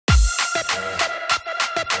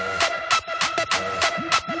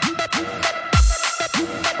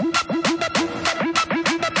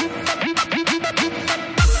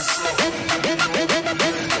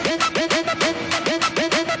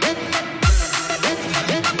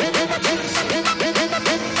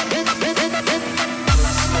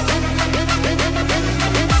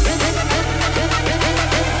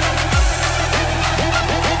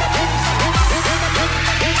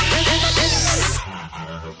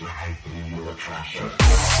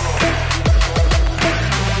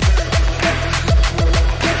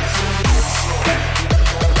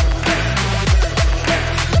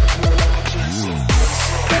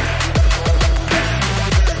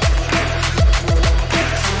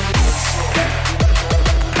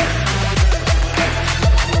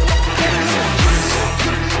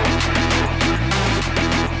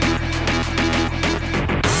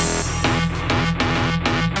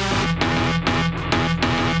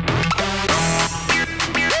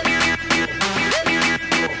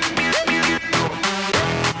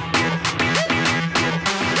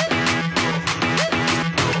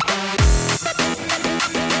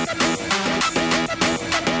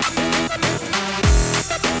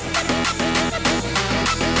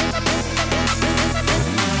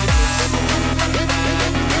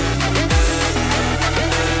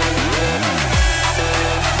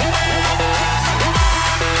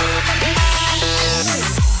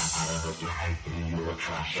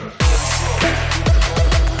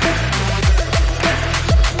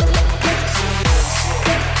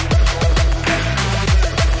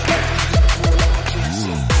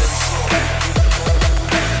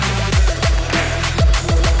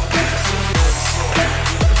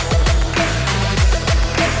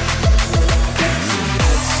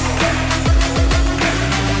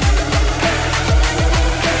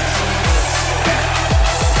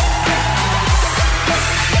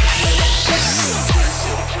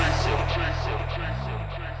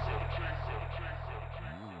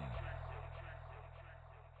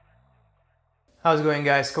How's it going,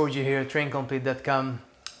 guys? Koji here, traincomplete.com.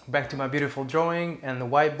 Back to my beautiful drawing and the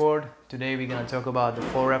whiteboard. Today we're gonna talk about the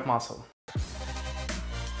 4-rep muscle.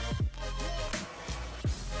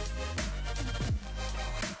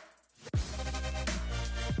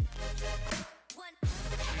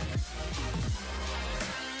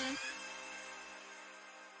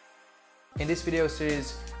 In this video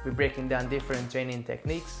series, we're breaking down different training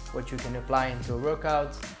techniques, what you can apply into a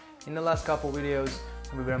workout. In the last couple videos,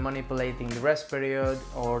 we were manipulating the rest period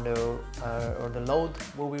or the load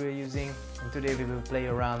what we were using, and today we will play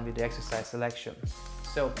around with the exercise selection.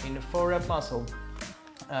 So in the 4-rep muscle,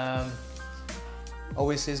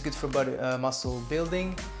 obviously it's good for body muscle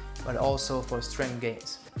building, but also for strength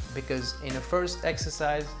gains, because in the first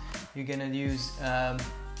exercise you're gonna use a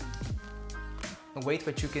weight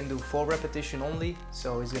that you can do 4 repetitions only,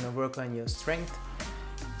 so it's gonna work on your strength.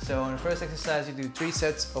 So in the first exercise you do 3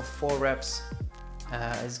 sets of 4 reps.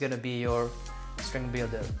 It's gonna be your strength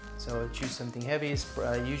builder. So choose something heavy.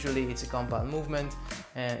 Usually it's a compound movement.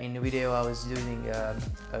 In the video I was doing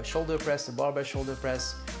a shoulder press, a barbell shoulder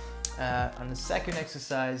press. On the second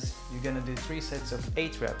exercise you're gonna do 3 sets of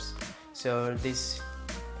 8 reps. So this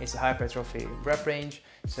is a hypertrophy rep range.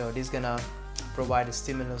 So this is gonna provide a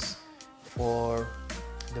stimulus for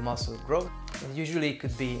the muscle growth. And usually it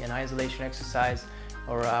could be an isolation exercise,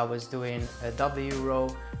 or I was doing a W row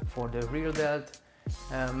for the rear delt.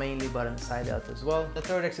 Mainly, but on the side delt as well. The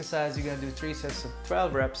third exercise you're gonna do 3 sets of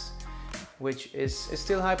 12 reps, which is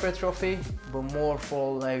still hypertrophy, but more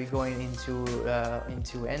for like going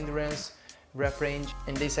into endurance rep range.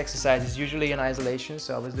 And this exercise is usually in isolation,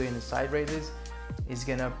 so I was doing the side raises. It's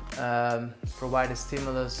gonna provide a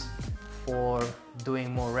stimulus for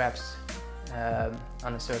doing more reps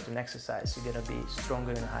on a certain exercise. You're gonna be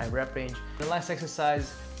stronger in a high rep range. The last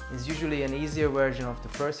exercise is usually an easier version of the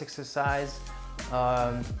first exercise,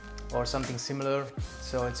 or something similar.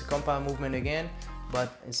 So it's a compound movement again, but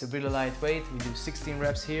it's a really lightweight. We do 16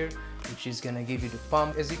 reps here, which is gonna give you the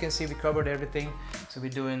pump. As you can see, we covered everything. So we're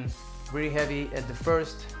doing really heavy at the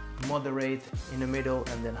first, moderate in the middle,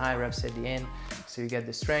 and then high reps at the end. So you get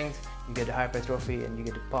the strength, you get the hypertrophy, and you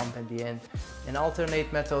get the pump at the end. An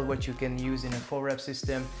alternate method what you can use in a 4-rep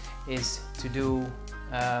system is to do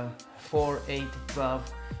 4, 8,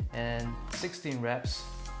 12, and 16 reps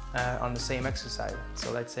on the same exercise.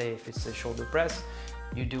 So let's say if it's a shoulder press,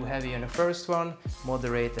 you do heavy on the first one,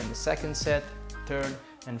 moderate in the second set, third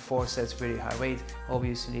and fourth sets really high weight.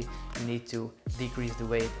 Obviously you need to decrease the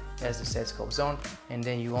weight as the sets goes on, and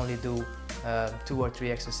then you only do 2 or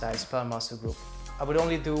 3 exercises per muscle group. I would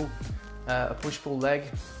only do a push-pull leg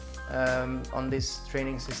on this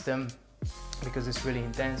training system because it's really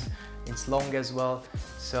intense. It's long as well,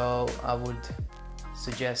 so I would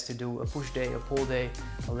suggest to do a push day, a pull day,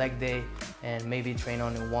 a leg day, and maybe train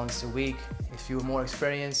on it once a week. If you're more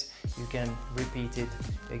experienced, you can repeat it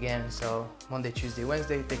again. So Monday, Tuesday,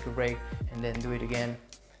 Wednesday, take a break, and then do it again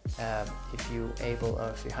if you're able or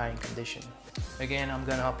if you're high in condition. Again, I'm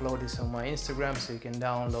gonna upload this on my Instagram, so you can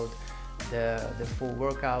download the full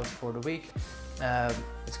workout for the week.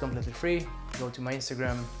 It's completely free. Go to my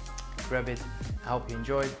Instagram, grab it. I hope you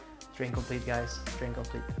enjoyed. Train complete, guys. Train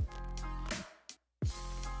complete.